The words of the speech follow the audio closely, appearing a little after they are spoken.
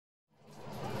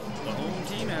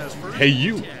Hey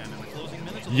you!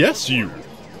 Yes you!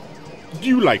 Do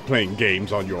you like playing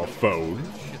games on your phone?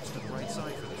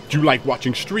 Do you like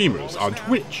watching streamers on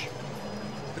Twitch?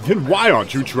 Then why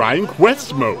aren't you trying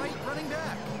Quest Mode?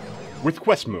 With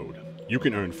Quest Mode, you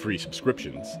can earn free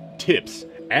subscriptions, tips,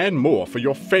 and more for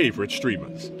your favorite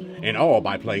streamers, and all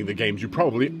by playing the games you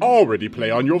probably already play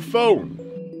on your phone.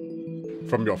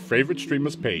 From your favorite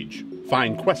streamer's page,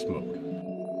 find Quest Mode.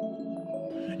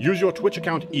 Use your Twitch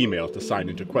account email to sign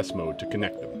into Quest Mode to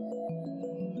connect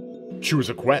them. Choose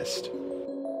a quest.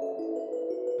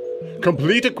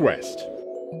 Complete a quest.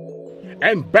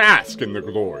 And bask in the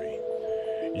glory.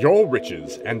 Your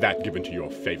riches, and that given to your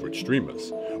favorite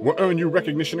streamers, will earn you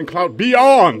recognition and clout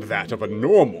beyond that of a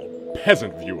normal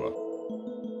peasant viewer.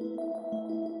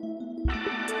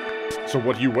 So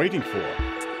what are you waiting for?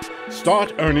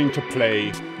 Start earning to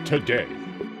play today.